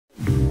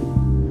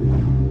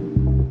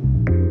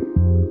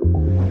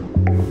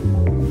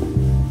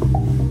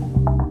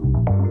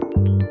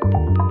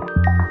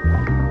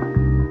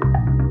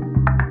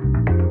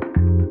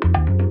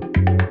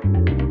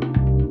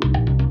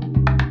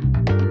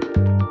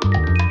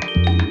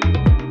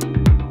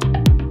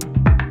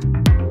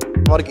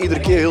ik iedere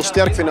keer heel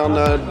sterk vind aan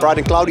het Bright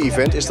and Cloudy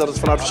event is dat het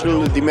vanuit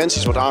verschillende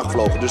dimensies wordt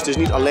aangevlogen. Dus het is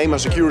niet alleen maar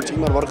security,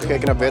 maar er wordt ook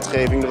gekeken naar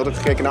wetgeving, er wordt ook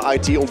gekeken naar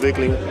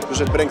IT-ontwikkeling. Dus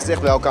het brengt het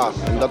echt bij elkaar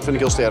en dat vind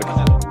ik heel sterk.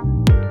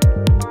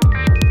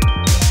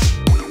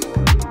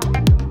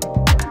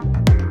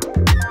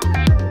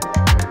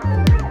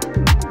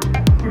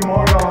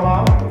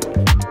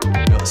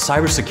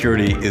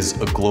 Cybersecurity is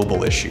a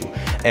global issue,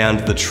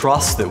 and the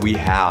trust that we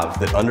have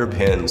that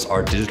underpins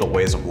our digital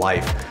ways of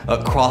life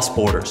across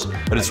borders.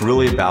 But it's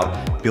really about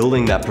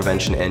building that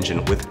prevention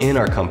engine within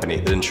our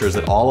company that ensures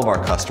that all of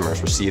our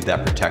customers receive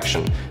that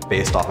protection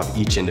based off of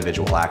each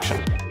individual action.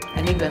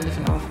 En ik ben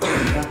ervan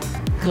overtuigd dat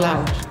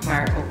cloud,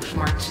 maar ook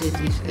smart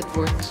cities, het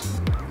wordt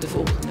de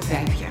volgende 5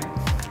 jaar.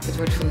 Het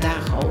wordt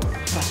vandaag al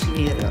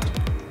fascinerend.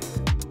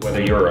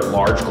 Whether you're a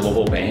large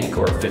global bank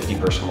or a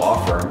 50-person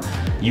law firm,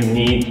 you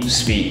need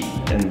speed.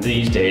 And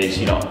these days,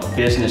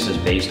 business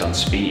is based on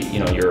speed.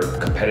 Your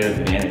competitive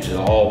advantage is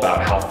all about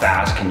how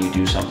fast can you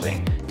do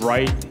something.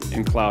 Bright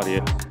and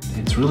cloudy.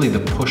 It's really the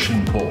push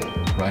and pull,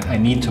 right? I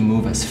need to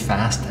move as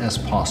fast as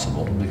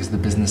possible because the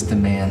business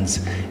demands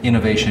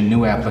innovation,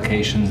 new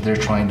applications,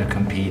 they're trying to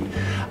compete.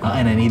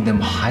 And I need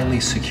them highly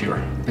secure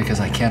because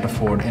I can't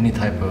afford any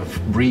type of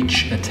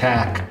breach,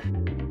 attack.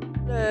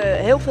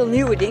 Heel veel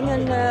nieuwe dingen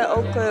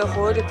ook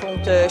gehoord. Ik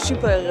vond het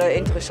super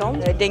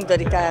interessant. Ik denk dat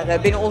ik daar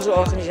binnen onze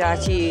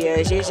organisatie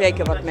zeer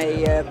zeker wat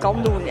mee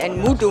kan doen en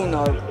moet doen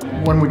ook.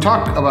 When we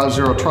talk about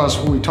zero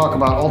trust, we talk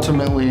about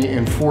ultimately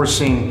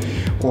enforcing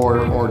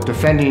or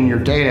defending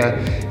your data,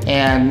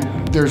 and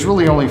there's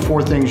really only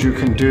 4 things you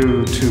can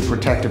do to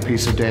protect a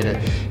piece of data.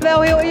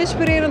 Wel heel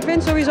inspirerend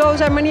vind sowieso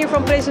zijn manier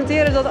van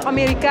presenteren, dat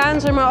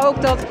Amerikaanse, maar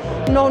ook dat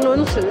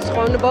no-nonsense.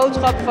 Gewoon de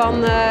boodschap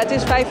van het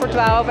is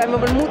 11:55 en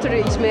we moeten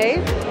er iets mee.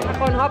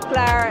 Gewoon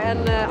hapklaar en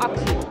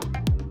actie.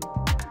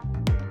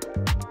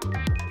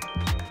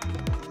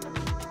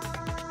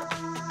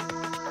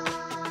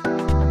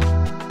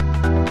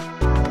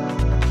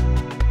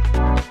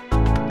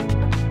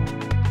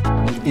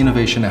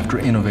 Innovation after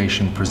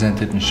innovation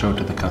presented and showed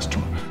to the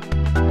customer.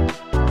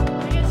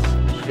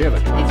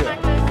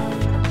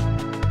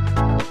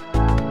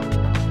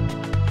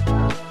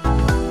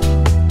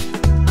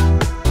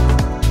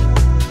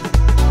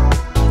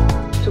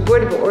 Ze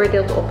worden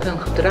beoordeeld op hun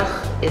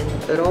gedrag in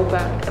Europa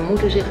en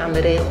moeten zich aan de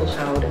regels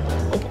houden.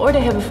 Op orde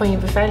hebben van je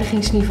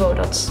beveiligingsniveau,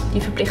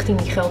 die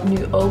verplichting die geldt nu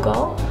ook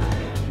al.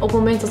 Op het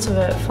moment dat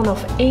we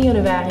vanaf 1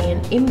 januari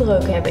een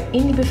inbreuk hebben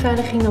in die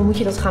beveiliging, dan moet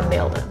je dat gaan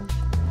melden.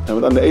 Ja,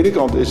 want aan de ene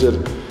kant is er,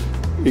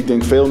 ik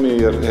denk, veel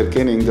meer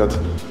erkenning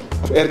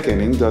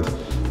dat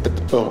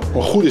het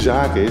een goede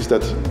zaak is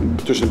dat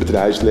tussen het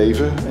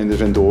bedrijfsleven en de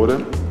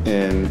vendoren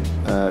en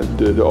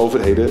de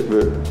overheden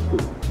we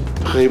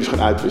gegevens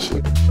gaan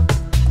uitwisselen.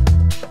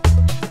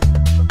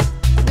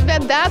 De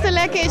wet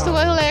datalekken is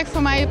toch wel heel erg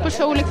voor mij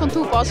persoonlijk van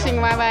toepassing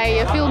waar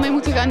wij veel mee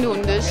moeten gaan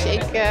doen. Dus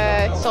ik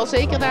zal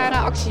zeker daar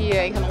actie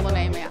in gaan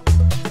ondernemen. Ja.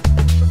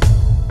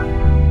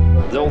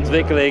 De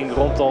ontwikkeling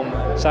rondom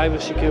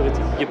cybersecurity.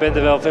 Je bent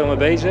er wel veel mee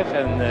bezig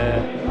en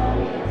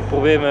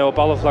probeer me op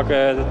alle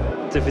vlakken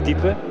te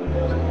verdiepen.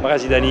 Maar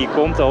als je daar niet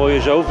komt, dan hoor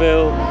je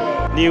zoveel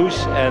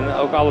nieuws en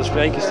ook alle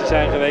sprekers die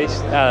zijn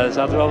geweest. Ja, er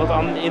zaten wel wat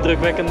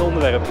indrukwekkende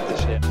onderwerpen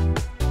tussen. Ja.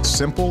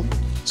 Simple,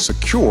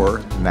 secure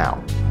now.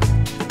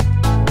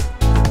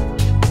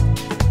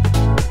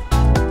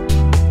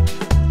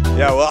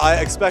 Yeah, well, I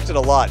expected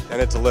a lot,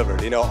 and it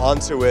delivered.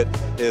 ON2IT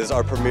is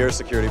our premier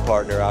security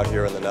partner out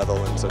here in the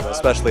Netherlands, and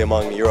especially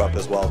among Europe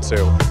as well,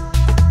 too.